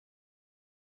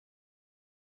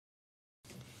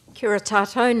Kia ora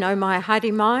tātou, nau mai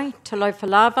haere mai, talofa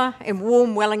lava, and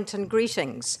warm Wellington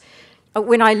greetings.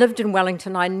 When I lived in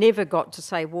Wellington, I never got to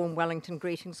say warm Wellington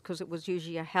greetings because it was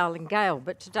usually a howling gale,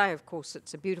 but today, of course,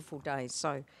 it's a beautiful day,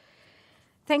 so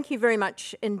thank you very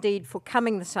much indeed for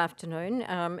coming this afternoon.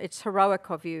 It's heroic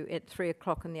of you at 3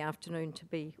 o'clock in the afternoon to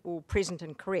be all present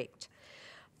and correct.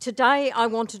 Today, I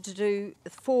wanted to do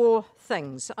 4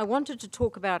 things. I wanted to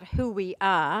talk about who we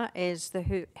are as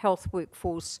the Health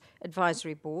Workforce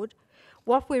Advisory Board,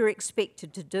 what we're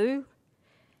expected to do,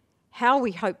 how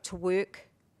we hope to work,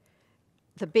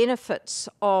 the benefits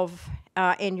of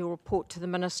our annual report to the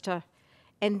Minister,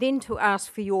 and then to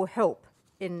ask for your help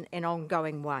in an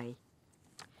ongoing way.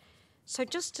 So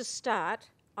just to start,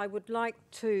 I would like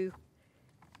to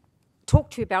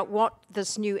talk to you about what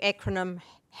this new acronym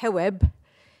HEWAB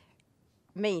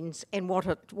means and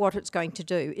what it's going to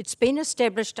do. It's been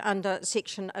established under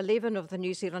Section 11 of the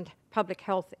New Zealand Public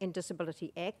Health and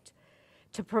Disability Act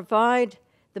to provide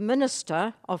the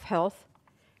Minister of Health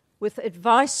with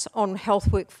advice on health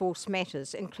workforce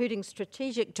matters, including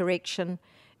strategic direction,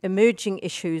 emerging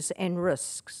issues and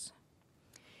risks.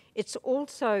 It's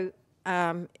also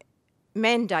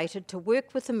mandated to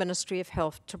work with the Ministry of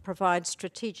Health to provide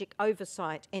strategic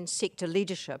oversight and sector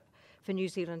leadership for New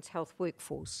Zealand's health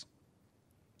workforce.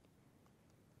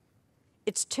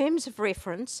 Its terms of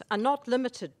reference are not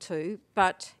limited to,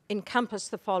 but encompass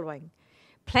the following: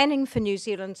 planning for New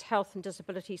Zealand's health and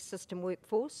disability system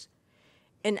workforce,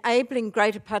 enabling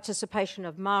greater participation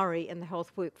of Māori in the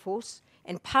health workforce,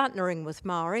 and partnering with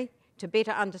Māori to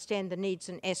better understand the needs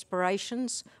and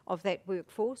aspirations of that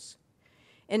workforce,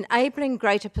 enabling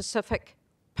greater Pacific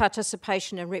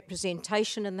participation and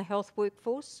representation in the health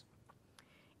workforce,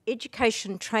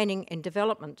 education, training and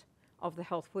development of the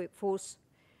health workforce,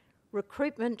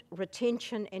 recruitment,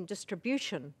 retention and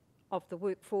distribution of the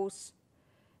workforce,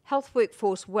 health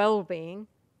workforce wellbeing,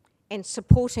 and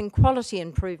supporting quality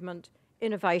improvement,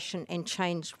 innovation and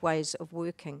changed ways of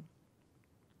working.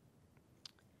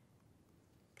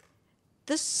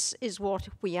 This is what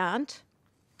we aren't.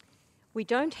 We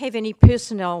don't have any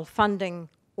personnel funding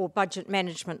or budget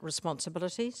management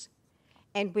responsibilities,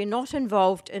 and we're not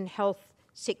involved in health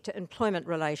sector employment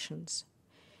relations.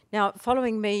 Now,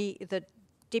 following me, the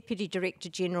Deputy Director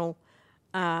General,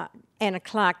 Anna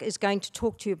Clark, is going to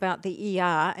talk to you about the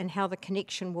ER and how the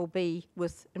connection will be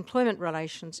with employment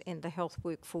relations and the Health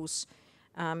Workforce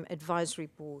Advisory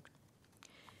Board.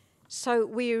 So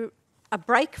we're a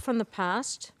break from the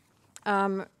past,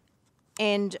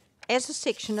 and as a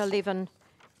Section 11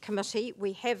 committee,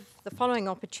 we have the following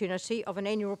opportunity of an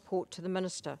annual report to the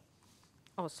Minister.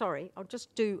 Oh, sorry, I'll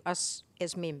just do us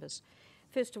as members.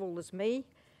 First of all, there's me.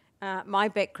 My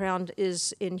background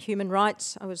is in human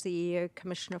rights. I was the EEO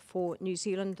Commissioner for New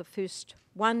Zealand, the first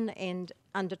one, and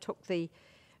undertook the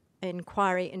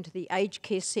inquiry into the aged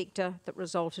care sector that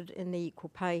resulted in the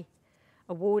Equal Pay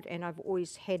Award, and I've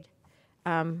always had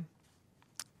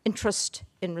interest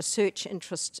in research,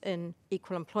 interest in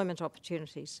equal employment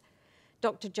opportunities.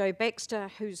 Dr. Joe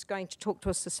Baxter, who's going to talk to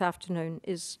us this afternoon,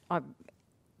 is, I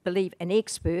believe, an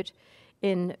expert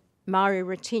in Māori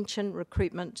retention,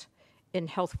 recruitment, in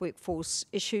health workforce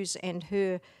issues, and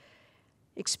her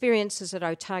experiences at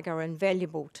Otago are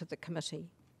invaluable to the committee.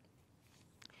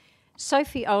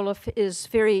 Sophie Olaf is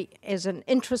an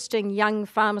interesting young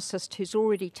pharmacist who's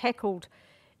already tackled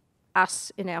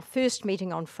us in our first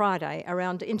meeting on Friday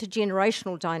around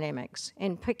intergenerational dynamics,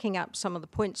 and picking up some of the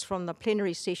points from the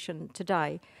plenary session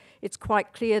today. It's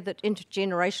quite clear that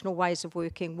intergenerational ways of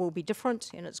working will be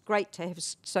different, and it's great to have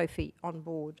Sophie on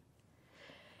board.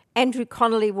 Andrew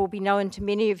Connolly will be known to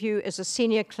many of you as a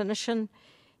senior clinician.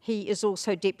 He is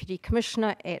also Deputy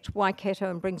Commissioner at Waikato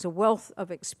and brings a wealth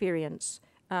of experience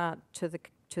to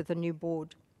the new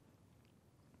board.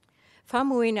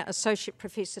 Whamuina Associate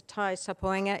Professor Tai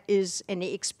Sapoanga is an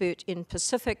expert in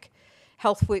Pacific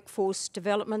health workforce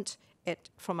development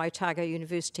from Aotearoa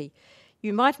University.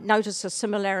 You might notice a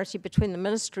similarity between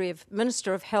the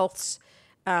Minister of Health's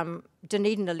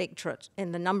Dunedin electorate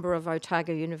and the number of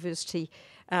Otago University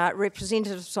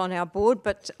representatives on our board,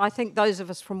 but I think those of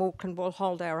us from Auckland will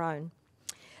hold our own.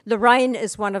 Lorraine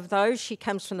is one of those. She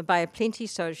comes from the Bay of Plenty,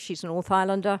 so she's a North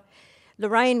Islander.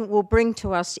 Lorraine will bring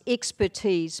to us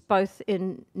expertise both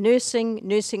in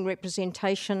nursing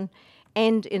representation,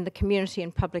 and in the community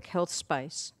and public health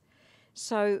space.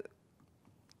 So,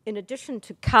 in addition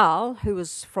to Carl, who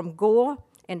is from Gore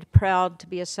and proud to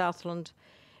be a Southland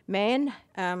man,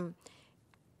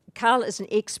 Carl is an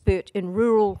expert in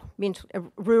rural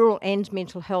and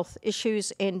mental health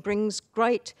issues and brings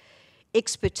great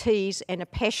expertise and a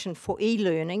passion for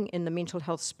e-learning in the mental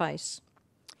health space.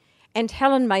 And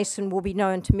Helen Mason will be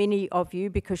known to many of you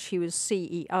because she was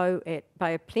CEO at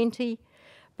Bay of Plenty,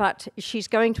 but she's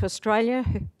going to Australia.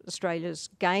 Australia's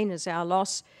gain is our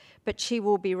loss, but she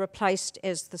will be replaced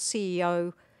as the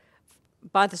CEO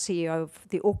by the CEO of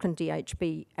the Auckland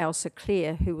DHB, Elsa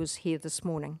Clare, who was here this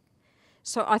morning.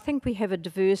 So I think we have a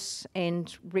diverse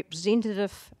and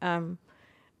representative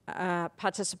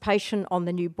participation on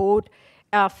the new board.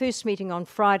 Our first meeting on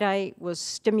Friday was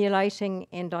stimulating,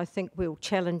 and I think we'll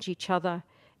challenge each other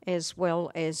as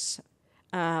well as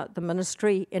the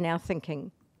ministry in our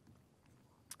thinking.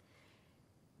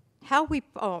 How we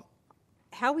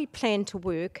plan to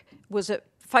work was a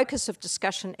focus of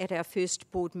discussion at our first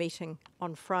board meeting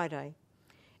on Friday.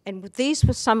 And these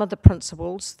were some of the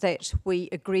principles that we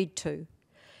agreed to.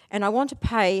 And I want to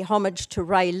pay homage to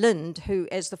Ray Lind, who,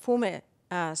 as the former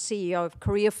CEO of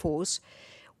Career Force,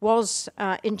 was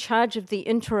in charge of the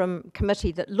interim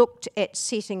committee that looked at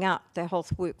setting up the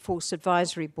Health Workforce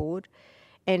Advisory Board.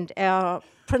 And our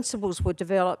principles were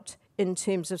developed in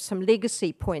terms of some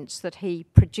legacy points that he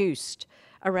produced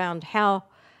around how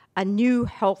a new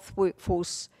Health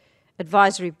Workforce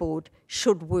Advisory Board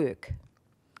should work.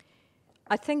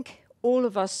 I think all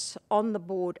of us on the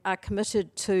board are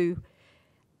committed to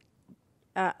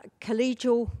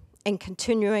collegial and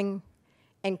continuing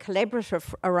and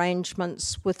collaborative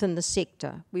arrangements within the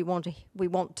sector. We want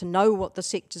to know what the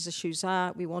sector's issues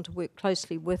are. We want to work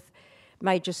closely with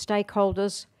major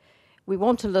stakeholders. We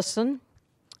want to listen,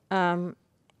 and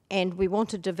we want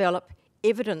to develop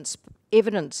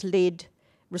evidence-led,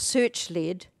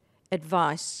 research-led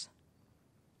advice.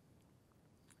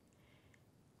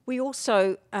 We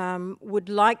also would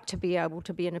like to be able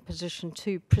to be in a position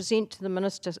to present to the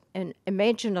Minister an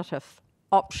imaginative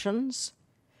options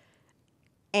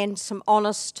and some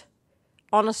honest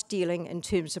dealing in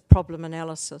terms of problem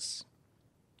analysis.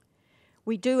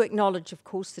 We do acknowledge, of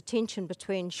course, the tension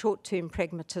between short-term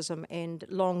pragmatism and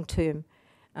long-term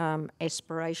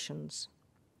aspirations.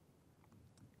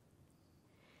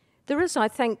 There is, I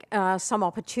think, some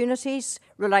opportunities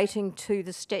relating to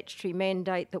the statutory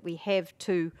mandate that we have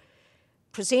to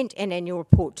present an annual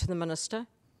report to the Minister,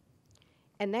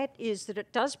 and that is that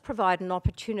it does provide an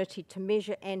opportunity to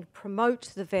measure and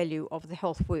promote the value of the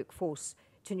health workforce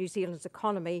to New Zealand's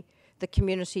economy, the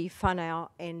community, whānau,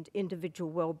 and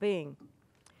individual well-being.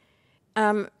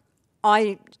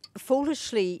 I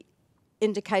foolishly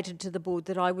indicated to the board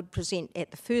that I would present at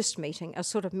the first meeting a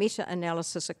sort of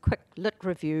meta-analysis, a quick lit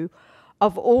review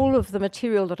of all of the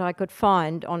material that I could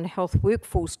find on health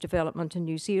workforce development in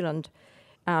New Zealand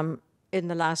in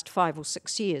the last 5 or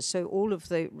 6 years. So all of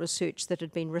the research that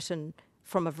had been written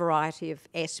from a variety of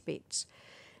aspects.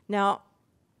 Now,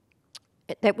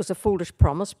 that was a foolish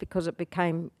promise because it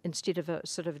became, instead of a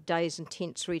sort of day's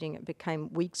intense reading, it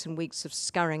became weeks and weeks of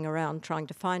scurrying around trying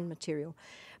to find material.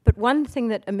 But one thing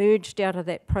that emerged out of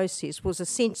that process was a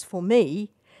sense for me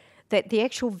that the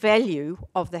actual value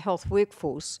of the health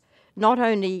workforce, not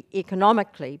only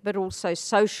economically, but also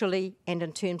socially and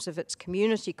in terms of its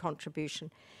community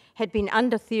contribution, had been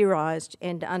under-theorised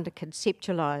and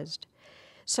under-conceptualised.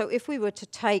 So if we were to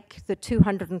take the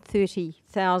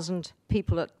 230,000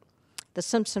 people that the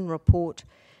Simpson report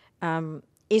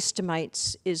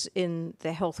estimates is in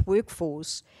the health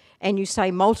workforce, and you say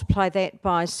multiply that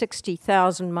by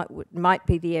 60,000 might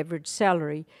be the average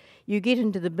salary, you get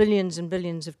into the billions and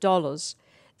billions of dollars.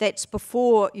 That's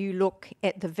before you look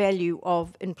at the value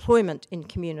of employment in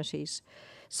communities.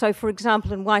 So, for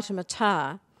example, in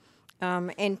Waitemata,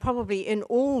 and probably in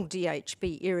all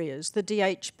DHB areas, the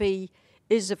DHB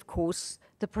is, of course,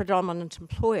 the predominant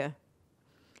employer,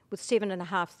 with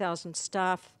 7,500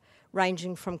 staff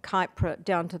ranging from Kaipara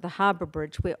down to the Harbour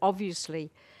Bridge, where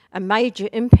obviously a major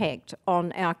impact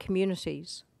on our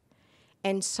communities.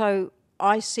 And so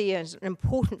I see as an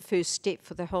important first step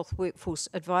for the Health Workforce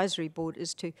Advisory Board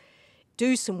is to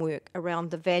do some work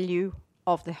around the value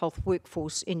of the health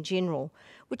workforce in general,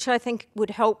 which I think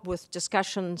would help with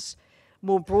discussions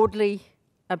more broadly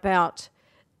about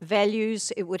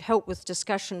values. It would help with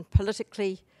discussion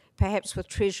politically, perhaps with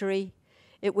Treasury.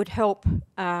 It would help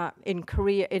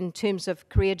in terms of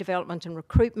career development and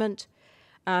recruitment.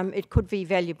 It could be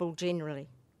valuable generally.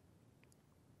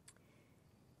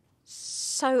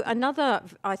 So another,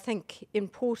 I think,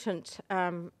 important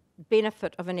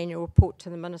benefit of an annual report to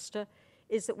the Minister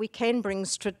is that we can bring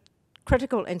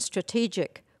critical and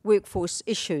strategic workforce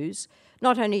issues,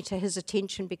 not only to his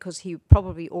attention because he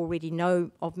probably already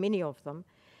know of many of them,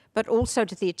 but also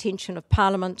to the attention of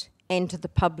Parliament and to the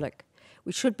public.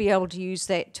 We should be able to use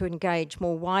that to engage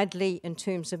more widely in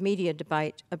terms of media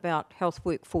debate about health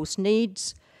workforce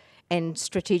needs and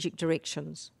strategic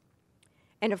directions.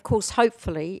 And of course,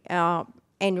 hopefully, our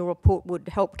annual report would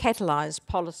help catalyse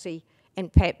policy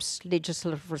and perhaps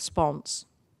legislative response.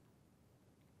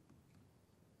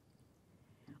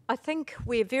 I think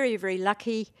we're very, very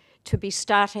lucky to be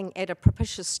starting at a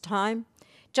propitious time,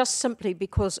 just simply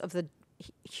because of the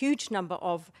huge number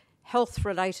of health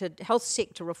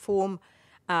sector reform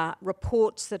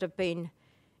reports that have been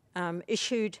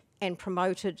issued and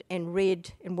promoted and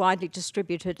read and widely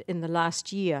distributed in the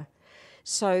last year.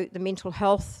 So the mental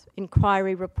health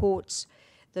inquiry reports,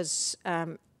 there's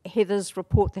Heather's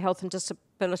report, the Health and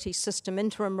Disability System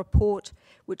Interim Report,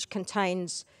 which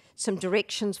contains some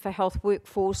directions for health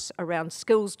workforce around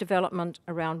skills development,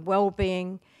 around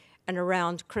well-being, and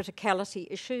around criticality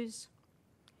issues.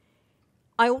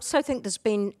 I also think there's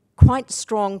been quite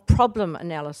strong problem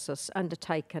analysis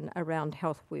undertaken around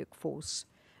health workforce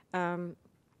and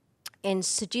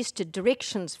suggested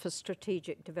directions for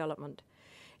strategic development.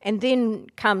 And then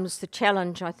comes the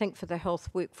challenge, I think, for the Health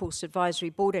Workforce Advisory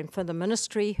Board and for the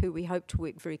Ministry, who we hope to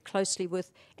work very closely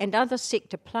with, and other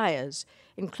sector players,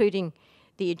 including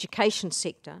the education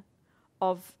sector,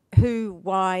 of who,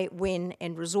 why, when,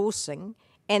 and resourcing,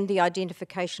 and the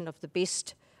identification of the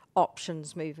best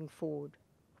options moving forward.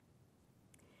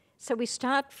 So we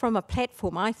start from a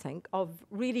platform, I think, of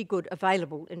really good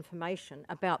available information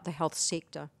about the health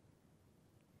sector.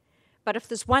 But if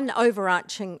there's one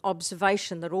overarching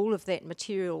observation that all of that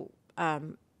material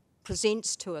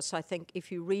presents to us, I think,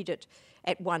 if you read it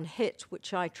at one hit,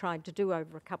 which I tried to do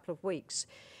over a couple of weeks,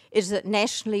 is that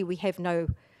nationally we have no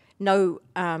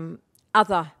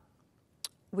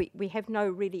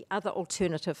really other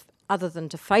alternative other than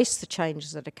to face the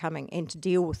changes that are coming and to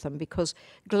deal with them, because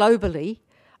globally,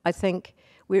 I think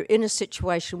we're in a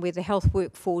situation where the health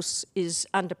workforce is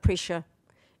under pressure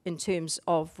in terms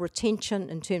of retention,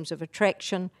 in terms of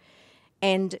attraction,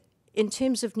 and in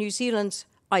terms of New Zealand's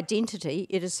identity.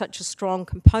 It is such a strong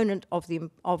component of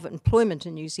employment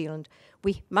in New Zealand.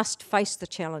 We must face the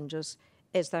challenges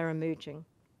as they're emerging.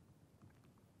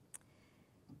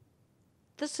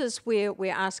 This is where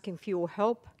we're asking for your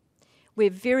help. We're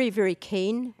very, very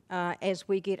keen, as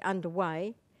we get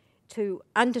underway, to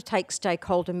undertake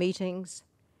stakeholder meetings.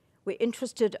 We're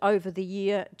interested over the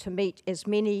year to meet as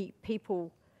many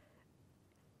people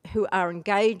who are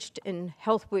engaged in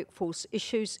health workforce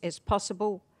issues as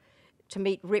possible, to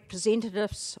meet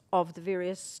representatives of the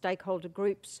various stakeholder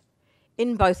groups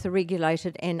in both the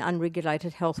regulated and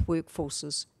unregulated health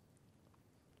workforces.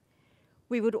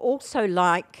 We would also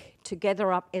like to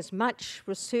gather up as much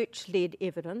research-led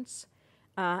evidence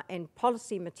and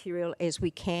policy material as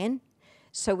we can.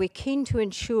 So we're keen to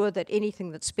ensure that anything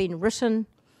that's been written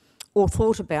or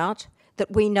thought about,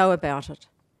 that we know about it.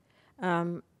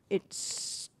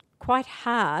 It's quite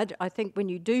hard, I think, when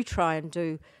you do try and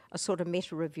do a sort of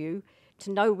meta-review, to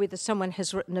know whether someone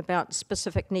has written about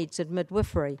specific needs in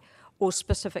midwifery or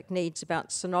specific needs about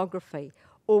sonography,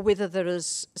 or whether there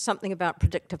is something about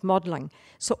predictive modelling.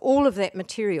 So all of that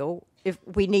material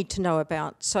we need to know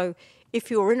about. So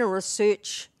if you're in a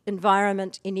research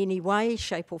environment in any way,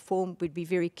 shape or form, we'd be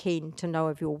very keen to know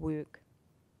of your work.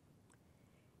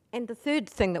 And the third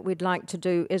thing that we'd like to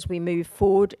do as we move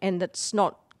forward, and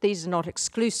these are not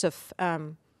exclusive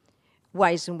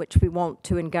ways in which we want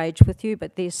to engage with you,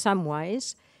 but there's some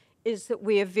ways, is that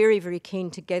we are very, very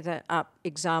keen to gather up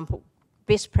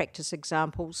best practice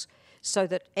examples, so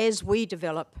that as we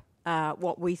develop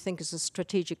what we think is a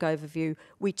strategic overview,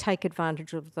 we take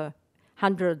advantage of the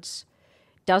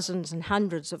dozens and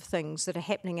hundreds of things that are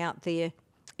happening out there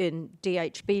in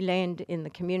DHB land, in the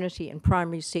community and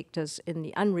primary sectors, in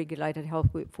the unregulated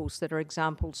health workforce, that are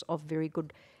examples of very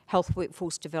good health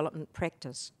workforce development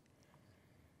practice.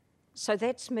 So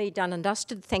that's me done and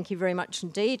dusted. Thank you very much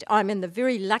indeed. I'm in the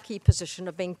very lucky position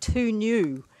of being too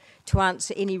new to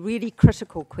answer any really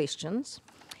critical questions,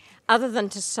 other than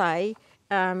to say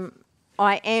I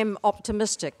am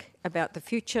optimistic about the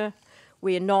future.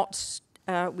 We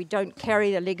don't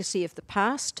carry a legacy of the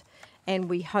past, and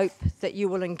we hope that you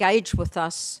will engage with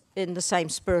us in the same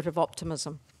spirit of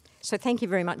optimism. So thank you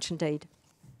very much indeed.